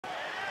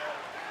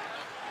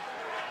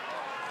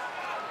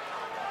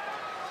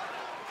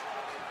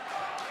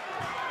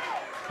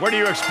What are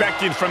you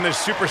expecting from this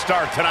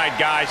superstar tonight,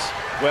 guys?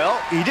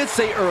 Well, he did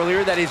say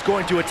earlier that he's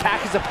going to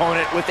attack his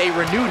opponent with a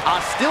renewed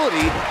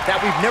hostility that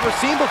we've never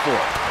seen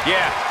before.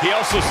 Yeah, he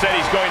also said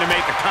he's going to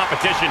make the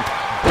competition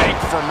beg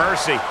for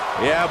mercy.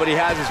 Yeah, but he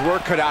has his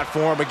work cut out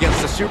for him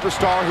against a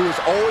superstar who is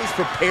always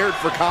prepared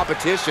for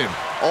competition,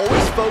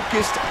 always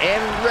focused and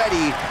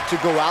ready to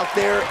go out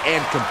there and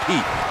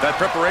compete. That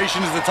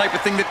preparation is the type of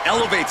thing that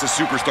elevates a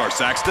superstar,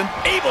 Saxton.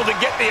 Able to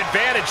get the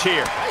advantage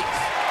here. Nice.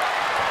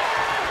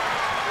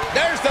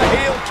 There's the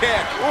heel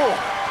kick. Ooh.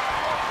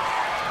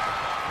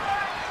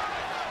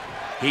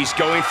 He's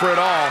going for it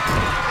all.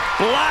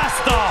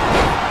 Blast off.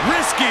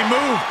 Risky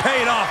move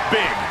paid off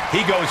big.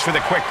 He goes for the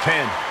quick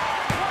pin.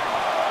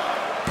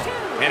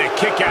 And a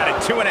kick out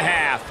at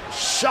 2.5.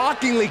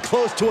 Shockingly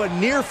close to a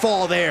near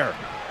fall there.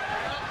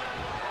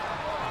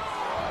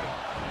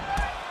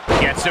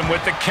 Gets him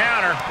with the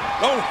counter.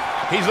 Oh,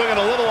 he's looking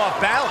a little off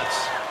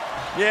balance.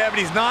 Yeah, but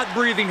he's not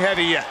breathing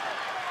heavy yet.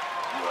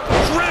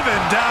 Driven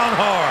down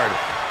hard.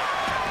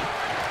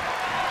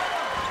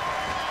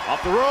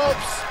 Off the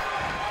ropes.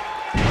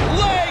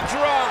 Leg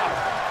drop.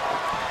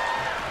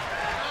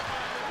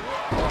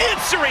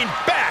 Answering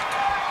back.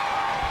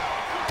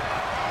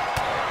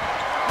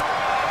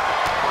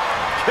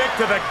 Kick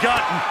to the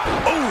gut.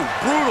 Ooh,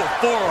 brutal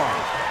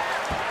forearm.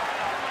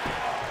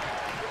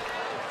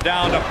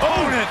 Down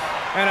opponent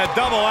and a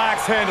double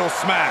axe handle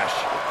smash.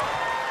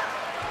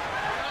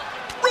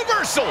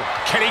 Reversal.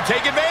 Can he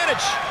take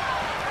advantage?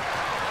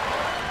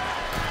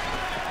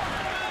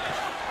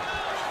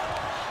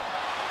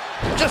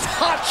 Just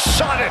hot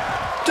shot it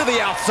to the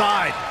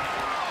outside.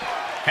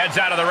 Heads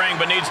out of the ring,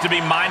 but needs to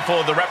be mindful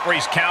of the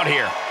referee's count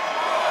here.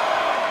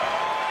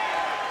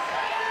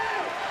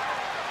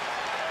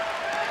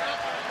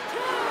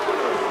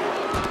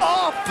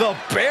 Off the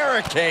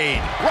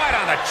barricade. Right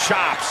on the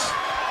chops.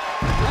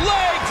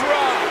 Leg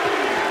drop.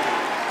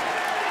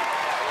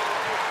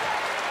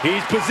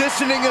 He's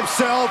positioning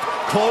himself,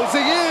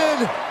 closing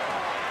in.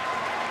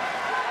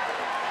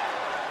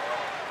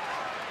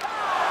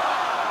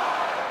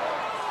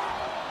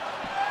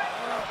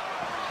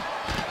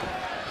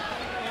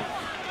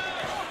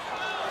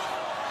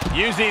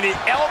 Using the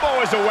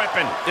elbow as a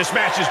weapon. This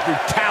match's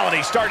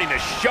brutality starting to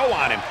show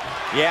on him.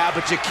 Yeah,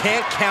 but you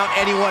can't count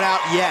anyone out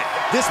yet.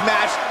 This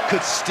match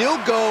could still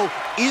go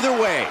either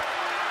way.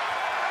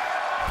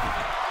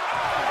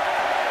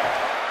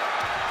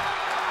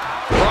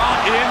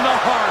 Brought in the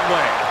hard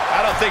way.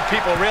 I don't think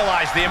people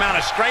realize the amount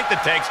of strength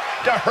it takes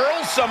to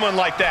hurl someone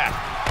like that.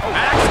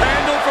 Axe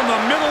handle from the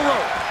middle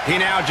rope. He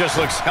now just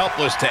looks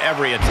helpless to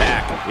every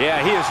attack.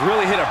 Yeah, he has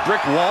really hit a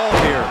brick wall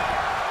here.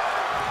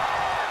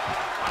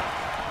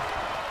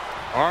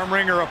 Arm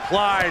wringer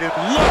applied, and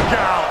look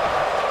out!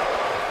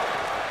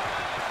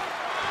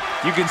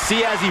 You can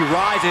see as he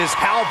rises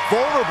how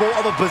vulnerable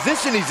of a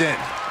position he's in.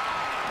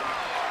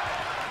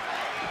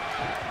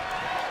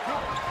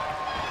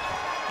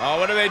 Oh,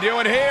 what are they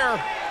doing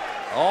here?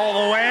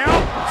 All the way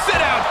out.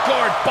 Sit out,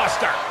 gourd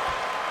buster.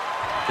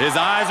 His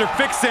eyes are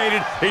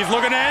fixated. He's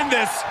looking to end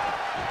this.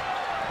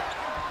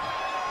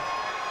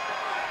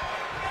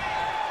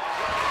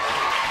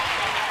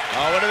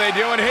 Oh, what are they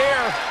doing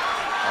here?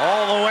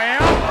 All the way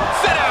out.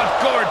 Sit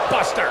out, gourd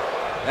buster.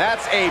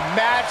 That's a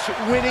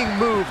match-winning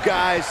move,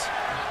 guys.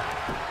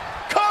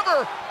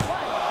 Cover.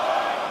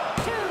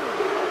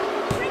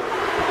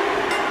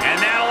 And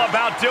that'll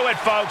about do it,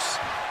 folks.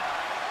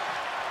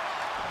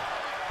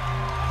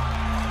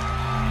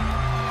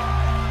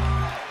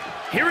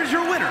 Here is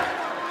your winner,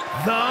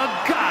 The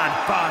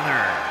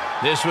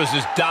Godfather. This was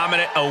as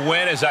dominant a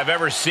win as I've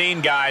ever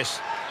seen,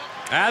 guys.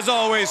 As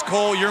always,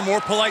 Cole, you're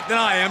more polite than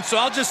I am, so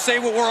I'll just say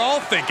what we're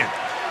all thinking.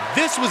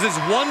 This was as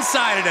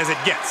one-sided as it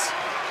gets.